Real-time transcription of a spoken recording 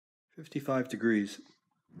55 degrees.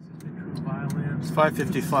 It's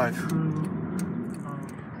 5:55.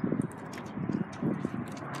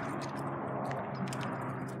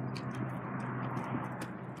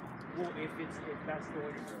 Well, if that's the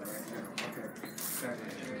way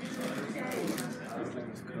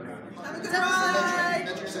Have a good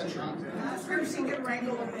ride!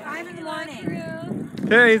 I'm in the morning.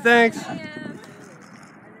 Hey, thanks.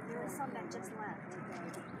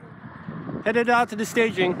 Headed out to the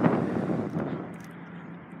staging.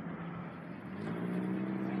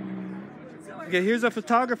 Okay, here's a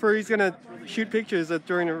photographer. He's gonna shoot pictures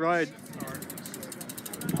during the ride.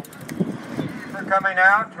 For coming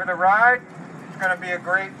out for the ride. It's going to be a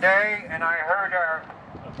great day, and I heard our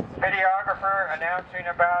videographer announcing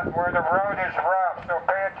about where the road is rough, so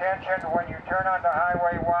pay attention when you turn onto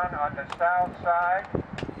Highway 1 on the south side.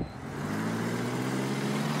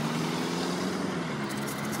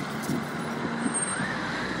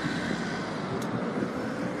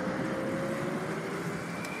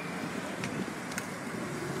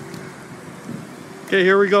 Okay,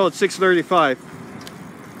 here we go. It's 6:35.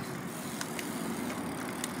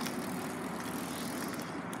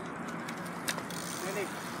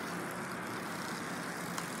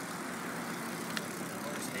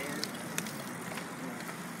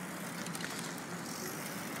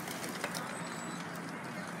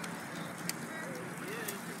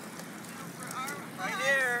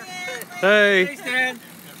 Hey. Thanks, Dan.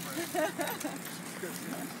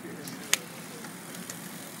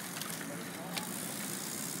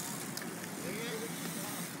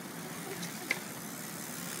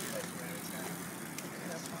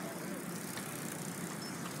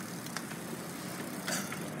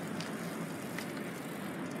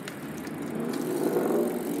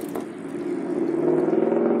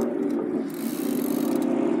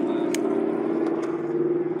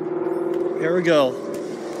 Here we go.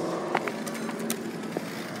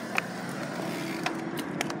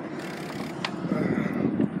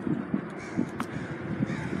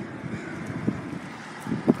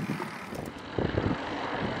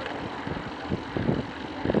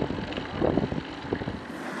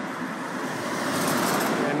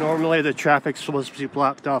 And normally the traffic's supposed to be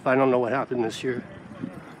blocked off. I don't know what happened this year.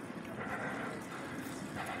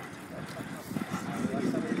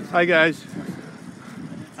 Hi guys.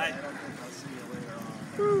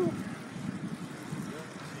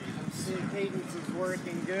 Cadence is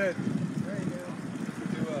working good. Very good.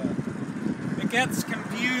 It gets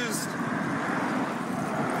confused.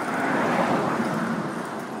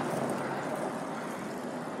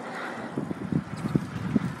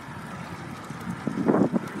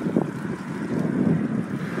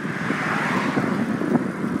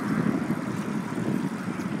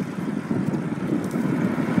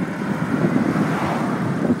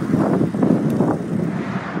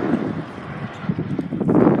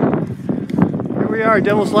 We are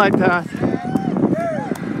Devil's Slide Path.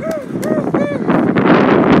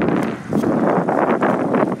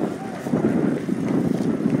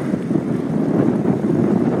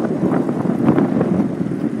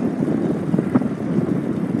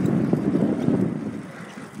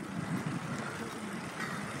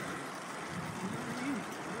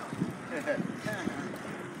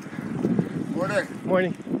 Morning.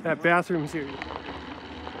 Morning. That bathroom's here.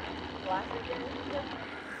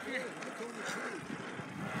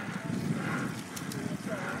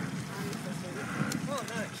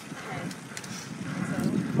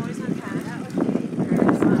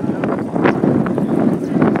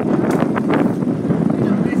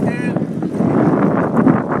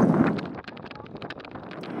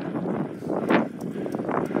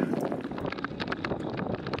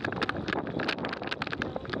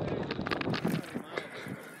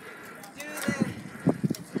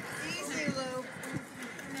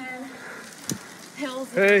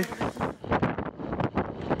 Hey. You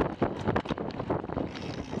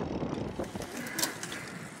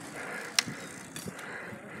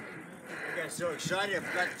guys so excited, I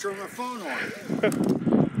forgot to turn my phone on.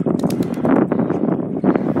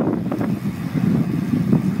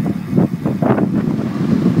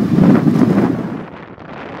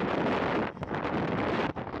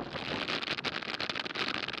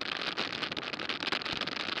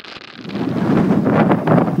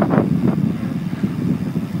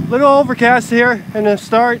 Little overcast here in the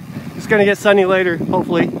start. It's gonna get sunny later,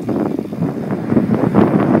 hopefully.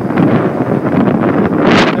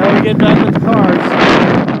 Now we get back with the cars.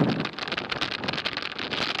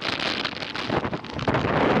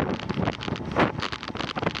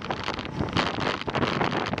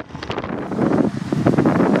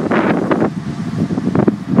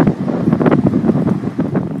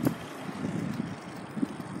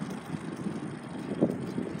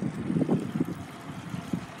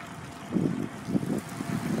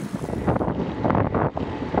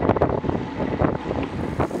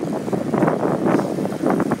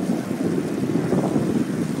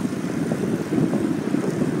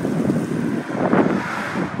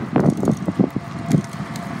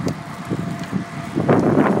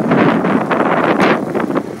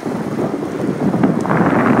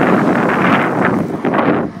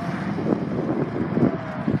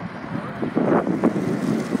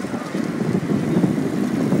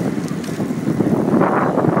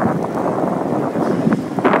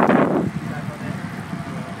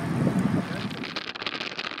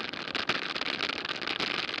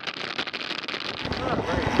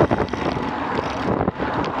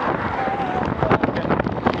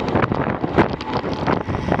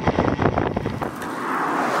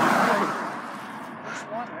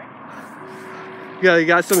 Yeah, you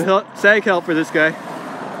got some help, sag help for this guy.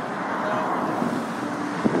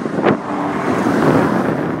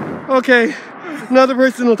 Okay, another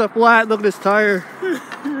person with a flat. Look at his tire.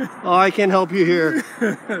 Oh, I can't help you here.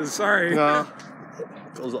 Sorry. No.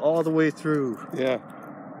 Goes all the way through. Yeah.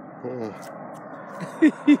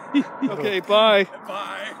 Okay, bye.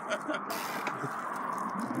 Bye.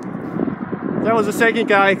 That was the second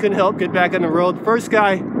guy. Couldn't help get back on the road. The first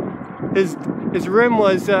guy, his rim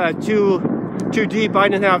was too deep. I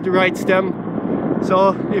didn't have the right stem.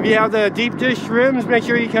 So if you have the deep dish rims, make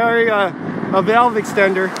sure you carry a valve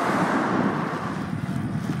extender.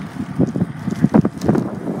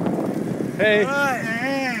 Hey.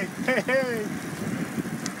 Hey, hey, hey.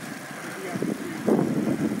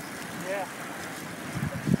 Yeah.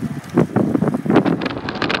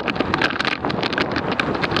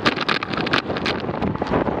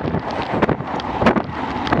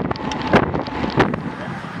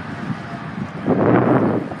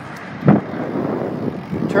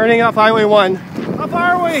 Turning off Highway 1. How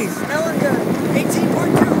far are we? Smelling good. 18.2.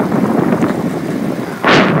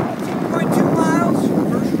 18.2 miles.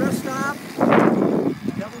 First rest stop.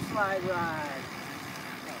 Double slide ride.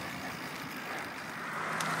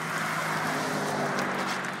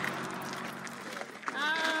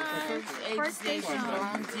 First station.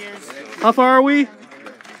 How far are we?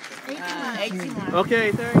 18 miles.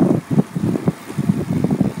 Okay, thanks.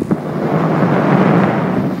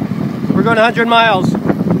 We're going 100 miles.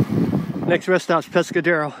 Next rest stop's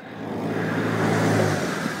Pescadero.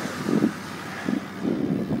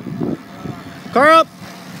 Car up!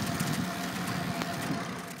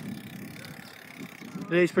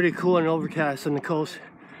 Today's pretty cool and overcast on the coast.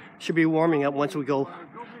 Should be warming up once we go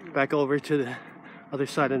back over to the other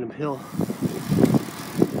side of the hill.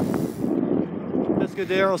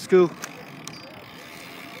 Pescadero scoop.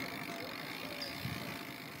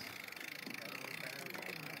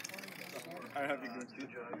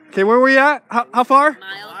 Okay, where were we at? How far?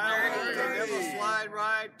 Double slide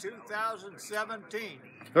ride 2017.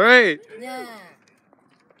 All right. Yeah.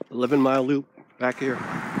 11-mile loop back here.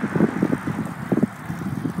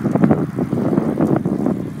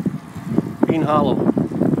 Green Hollow.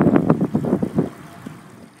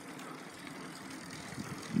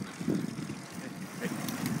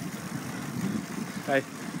 Hey.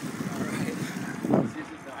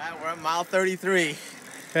 We're at mile 33.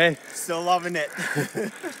 Hey. Still loving it.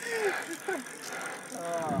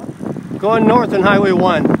 Going north on Highway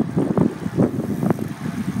 1.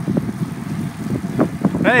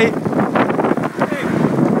 Hey.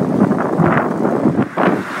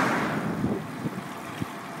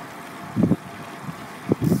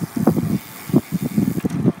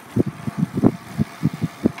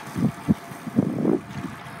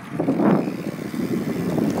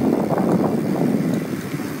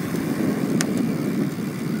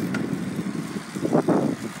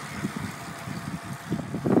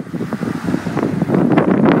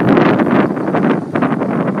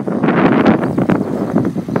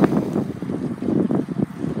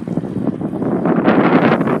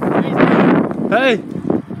 Hey,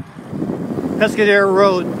 Pescadero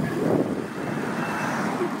Road.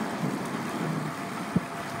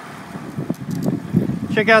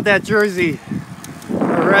 Check out that jersey. All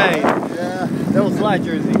right. Yeah. Double slide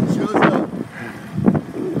jersey. Shows up.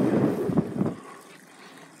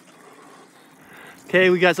 Okay,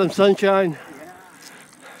 we got some sunshine.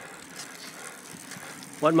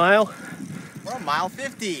 What mile? We're on mile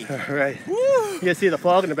 50. All right. Woo! You can see the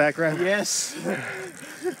fog in the background. Yes.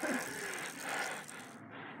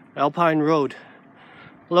 Alpine Road.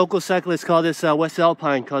 Local cyclists call this West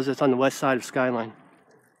Alpine because it's on the west side of Skyline.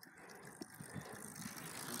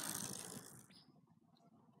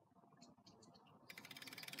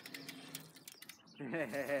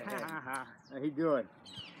 How you doing?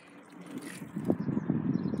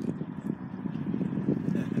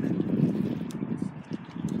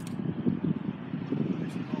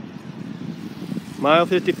 Mile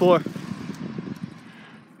 54.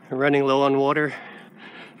 We're running low on water.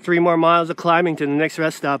 3 more miles of climbing to the next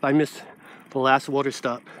rest stop. I missed the last water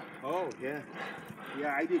stop. Oh, yeah.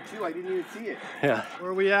 Yeah, I did too. I didn't even see it. Yeah. Where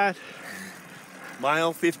are we at?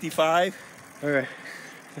 Mile 55 All right.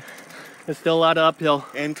 There's still a lot of uphill.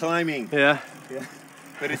 and climbing. Yeah. Yeah.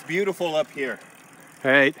 But it's beautiful up here.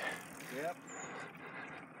 All right. Yep.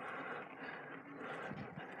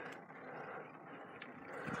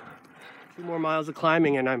 Two more miles of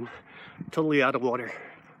climbing and I'm totally out of water.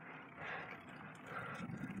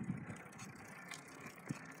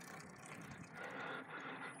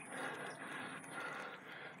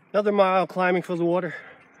 Another mile climbing for the water.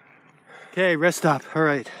 Okay, rest stop. All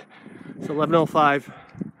right. It's 11:05.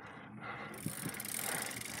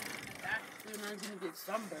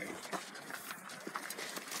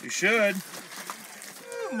 You should.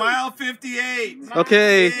 Mile 58.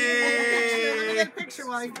 Okay. Yay. Picture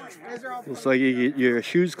like those are all Looks like you get your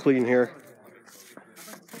shoes clean here.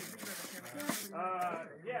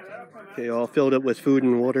 Okay, all filled up with food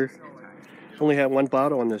and water. Only had one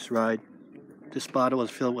bottle on this ride. This bottle was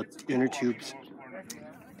filled with inner tubes.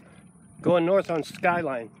 Going north on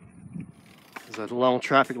Skyline. There's a long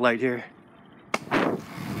traffic light here.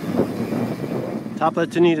 Top of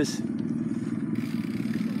Tanitas.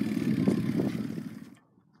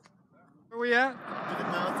 Where we at?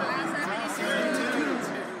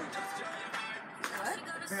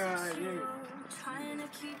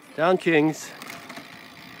 Down Kings.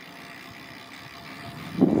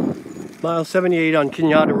 Mile 78 on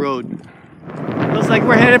Kenyatta Road. Looks like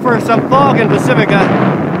we're headed for some fog in Pacifica.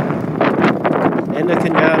 In the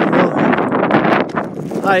Kenyatta Road.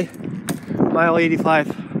 Hi. Mile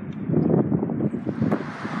 85.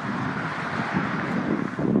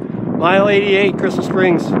 Mile 88, Crystal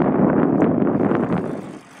Springs.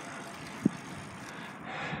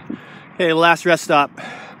 Okay, last rest stop.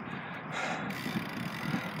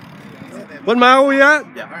 What mile are we at?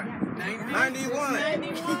 91.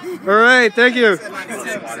 All right, thank you.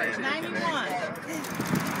 91.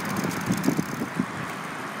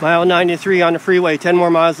 Mile 93 on the freeway, 10 more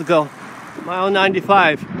miles to go. Mile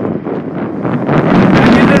 95.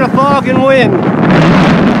 Back into the fog and wind.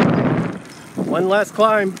 One last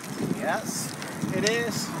climb. Yes, it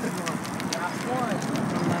is. Last one.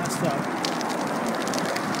 One last up.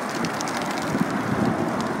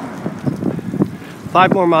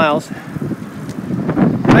 5 more miles.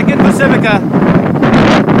 Back in Pacifica.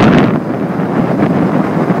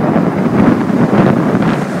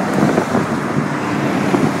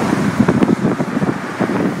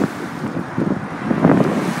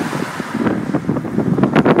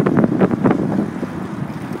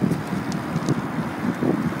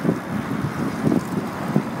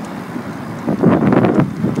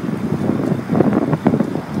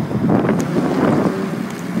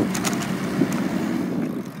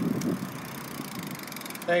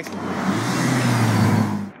 Thanks.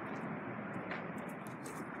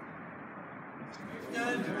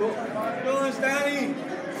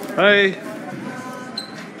 Hi.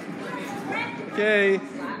 Okay.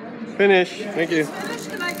 Finish. Thank you.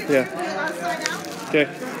 Yeah. Okay.